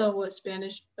depends on what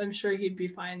Spanish. I'm sure he'd be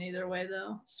fine either way,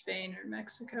 though. Spain or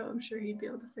Mexico, I'm sure he'd be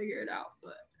able to figure it out.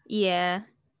 But yeah,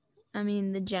 I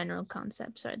mean, the general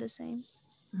concepts are the same.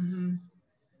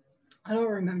 I don't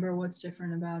remember what's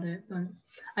different about it, but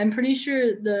I'm pretty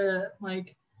sure the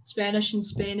like Spanish in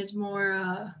Spain is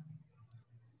more.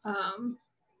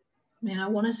 Man, I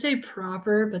want to say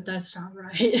proper, but that's not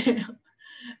right.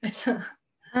 It's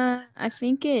I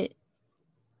think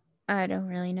I don't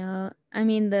really know. I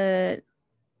mean,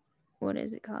 what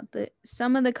is it called?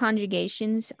 Some of the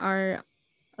conjugations are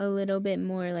a little bit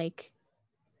more like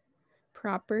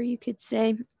proper, you could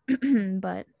say.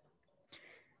 But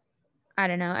I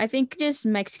don't know. I think just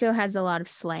Mexico has a lot of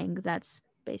slang. That's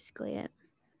basically it.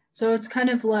 so it's kind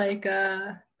of like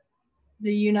the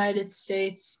United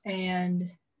States and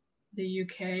the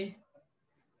UK.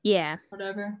 Yeah.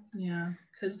 Whatever. Yeah,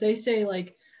 because they say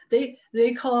like they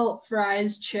call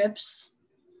fries chips.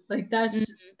 Like that's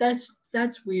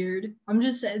weird. I'm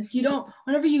just saying you don't.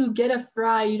 Whenever you get a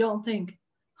fry, you don't think,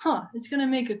 huh? It's gonna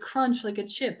make a crunch like a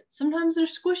chip. Sometimes they're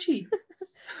squishy.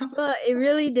 Well, it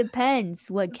really depends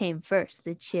what came first,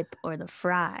 the chip or the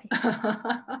fry.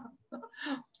 The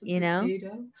You know?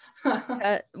 potato.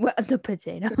 Well, the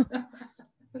potato.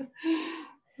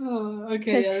 Oh, okay,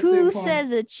 Because yeah, that's a who good point.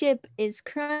 says a chip is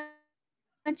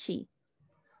crunchy?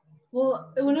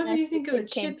 Well, whenever you Unless the think of a chip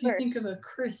came chip, you think of a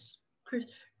first.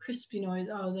 crispy noise.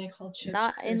 Oh, they call chips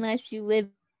Not unless you crisps.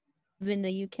 live in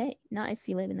the UK. Not if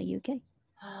you live in the UK.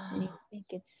 And you think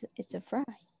it's a fry.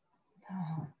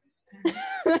 Oh,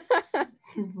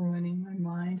 ruining my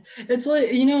mind. It's like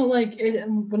like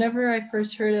whenever I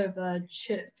first heard of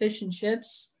fish and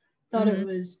chips, thought it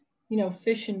was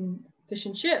fish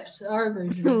and chips, our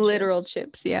version of Literal chips.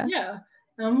 chips, yeah. Yeah,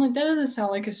 and I'm like that doesn't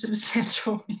sound like a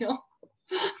substantial meal.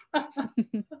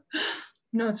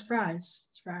 No, it's fries.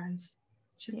 It's fries.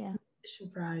 Yeah. Fish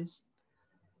and fries.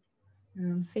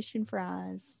 Fish and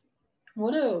fries.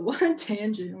 What a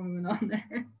tangent we went on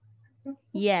there.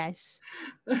 Yes.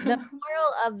 The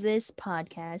moral of this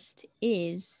podcast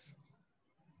is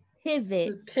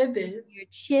pivot. Pivot. Your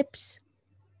chips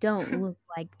don't look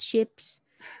like chips.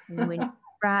 And when your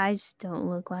fries don't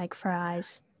look like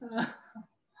fries.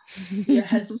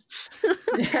 Yes.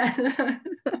 Yeah.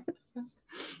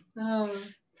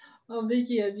 Oh,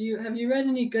 Vicky, have you read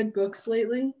any good books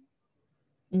lately?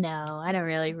 No, I don't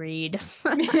really read.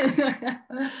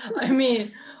 I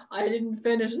mean, I didn't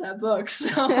finish that book,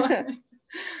 so.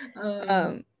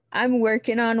 I'm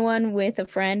working on one with a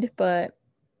friend, but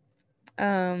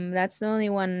that's the only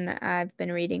one I've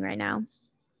been reading right now.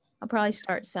 I'll probably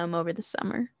start some over the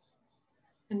summer.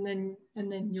 And then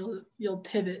you'll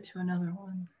pivot to another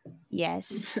one.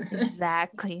 Yes,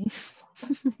 exactly.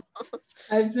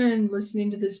 I've been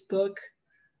listening to this book.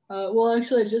 Well,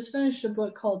 actually, I just finished a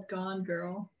book called Gone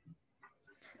Girl.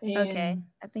 And okay,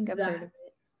 I think I've heard of it.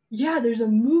 Yeah, there's a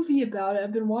movie about it.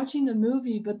 I've been watching the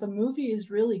movie, but the movie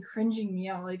is really cringing me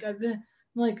out. Like I'm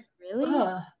like, really?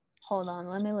 Ugh. Hold on,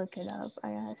 let me look it up.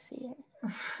 I gotta see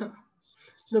it.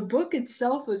 The book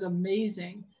itself was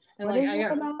amazing. And what is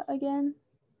it about again?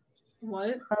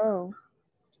 What? Oh,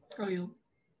 you.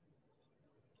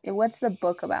 What's the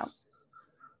book about?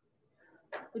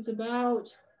 It's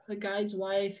about a guy's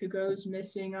wife who goes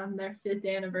missing on their fifth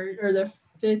anniversary, or their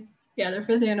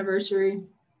fifth anniversary,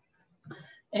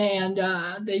 and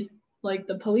they like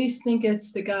the police think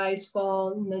it's the guy's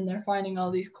fault, and then they're finding all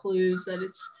these clues that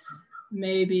it's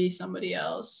maybe somebody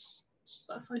else,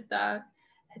 stuff like that.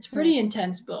 It's a pretty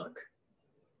intense book,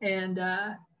 and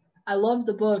I love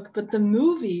the book, but the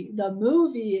movie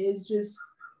is just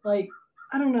like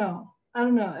I don't know.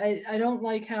 I don't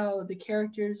like how the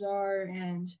characters are,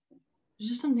 and there's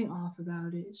just something off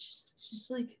about it. It's just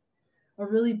like a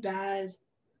really bad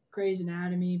Grey's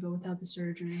Anatomy, but without the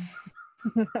surgery.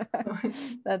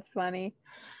 That's funny.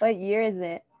 What year is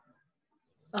it?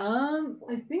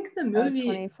 I think the movie.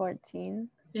 2014.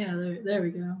 Yeah, there we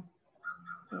go.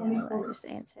 Yeah, I just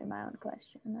answered my own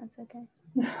question. That's okay.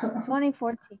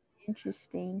 2014.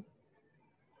 Interesting.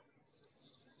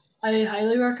 I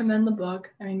highly recommend the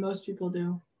book. I mean, most people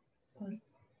do,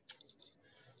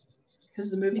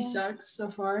 because the movie sucks so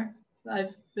far.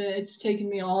 It's taken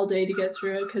me all day to get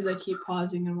through it because I keep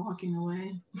pausing and walking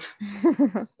away.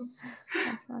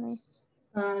 That's funny.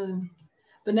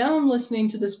 But now I'm listening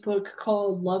to this book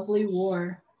called Lovely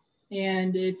War,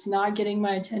 and it's not getting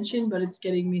my attention, but it's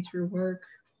getting me through work.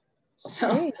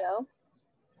 So there you go.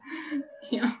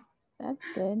 Yeah. That's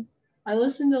good. I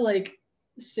listen to like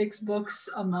 6 books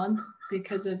a month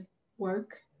because of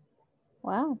work.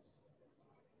 Wow.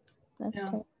 That's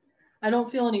good. I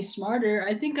don't feel any smarter.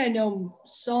 I think I know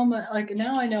so much. Like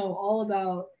now I know all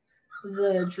about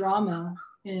the drama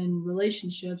in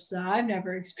relationships that I've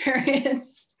never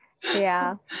experienced.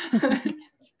 Yeah. I've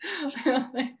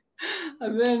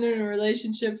been in a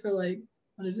relationship for like,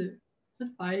 what is it? Is it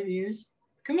 5 years?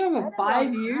 Coming up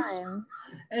 5 years.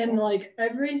 And like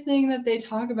everything that they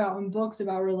talk about in books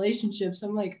about relationships,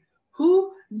 I'm like,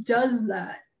 who does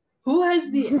that? Who has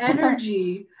the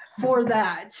energy for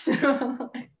that?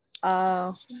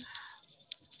 Oh.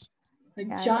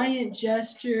 Like giant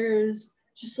gestures,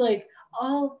 just like,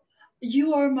 oh,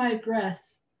 you are my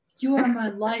breath. You are my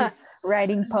life.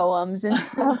 Writing poems and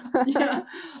stuff. Yeah.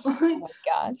 Oh my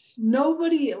gosh.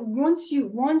 Nobody, once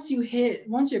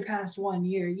you're past 1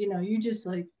 year, you know, you just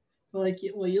like, well,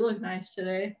 you look nice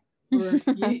today. Or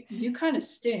you kind of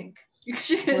stink. You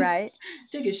should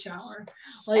take a shower.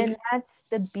 Like, and that's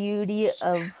the beauty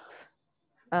of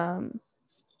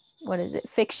what is it?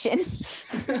 Fiction.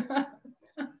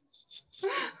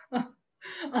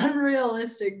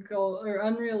 Unrealistic goal or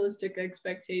unrealistic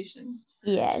expectations.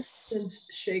 Yes. Since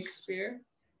Shakespeare.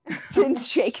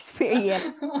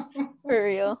 Yes. For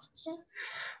real.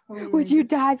 Would you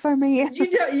die for me?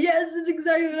 Yes, that's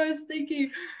exactly what I was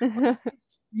thinking.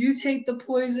 You take the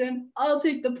poison, I'll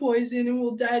take the poison, and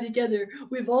we'll die together.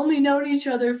 We've only known each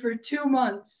other for 2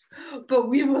 months, but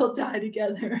we will die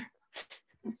together.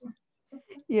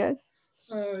 Yes.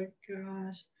 Oh my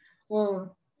gosh.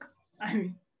 Well, I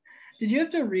mean, did you have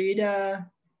to read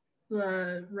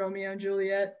Romeo and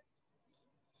Juliet?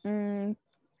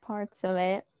 Parts of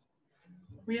it.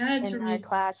 We had to read read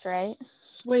class, right?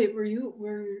 Wait, were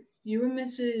you in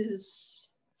Mrs.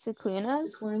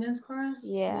 Cicluna's class?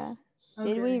 Yeah.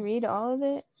 Okay. Did we read all of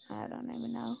it? I don't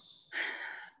even know.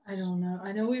 I don't know.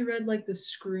 I know we read like the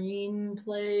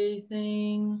screenplay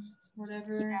thing,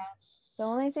 whatever. Yeah. The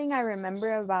only thing I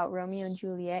remember about Romeo and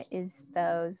Juliet is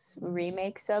those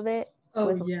remakes of it.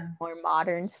 Oh, with yeah. More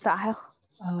modern style.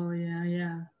 Oh,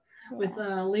 yeah. With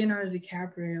Leonardo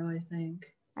DiCaprio, I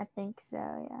think. I think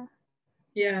so, yeah.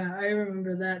 Yeah, I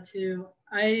remember that too.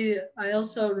 I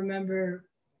also remember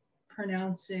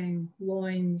pronouncing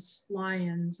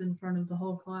lions in front of the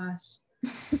whole class.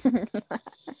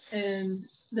 And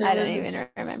I don't even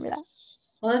remember that.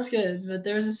 Well, that's good. But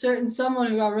there was someone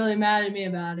who got really mad at me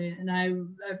about it, and I've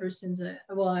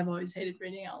always hated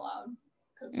reading out loud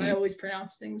because I always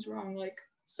pronounce things wrong, like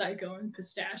psycho and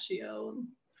pistachio.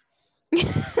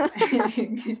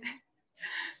 And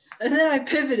then I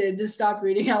pivoted to stop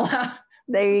reading out loud.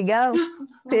 There you go.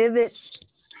 Pivot.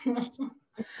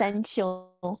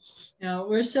 Essential. Yeah,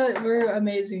 we're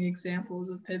amazing examples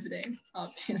of pivoting,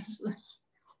 obviously.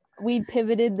 We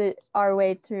pivoted our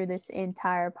way through this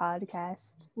entire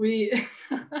podcast.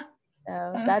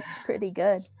 So that's pretty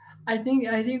good. I think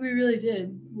we really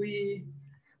did. We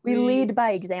lead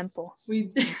by example.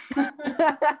 If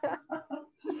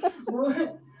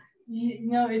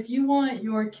you want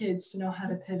your kids to know how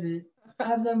to pivot,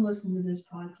 have them listen to this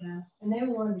podcast, and they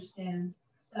will understand.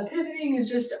 Pivoting is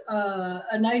just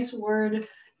a nice word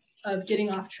of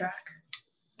getting off track,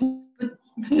 but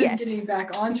then getting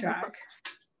back on track.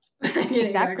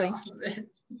 Exactly. Back off of it.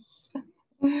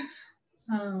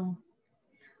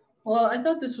 Well, I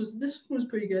thought this was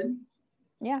pretty good.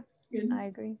 Yeah, good. I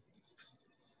agree.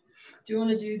 Do you want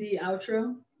to do the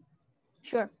outro?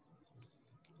 Sure.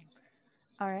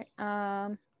 All right.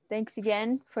 Thanks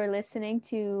again for listening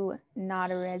to Not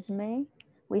a Resume.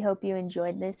 We hope you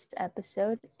enjoyed this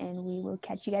episode, and we will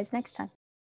catch you guys next time.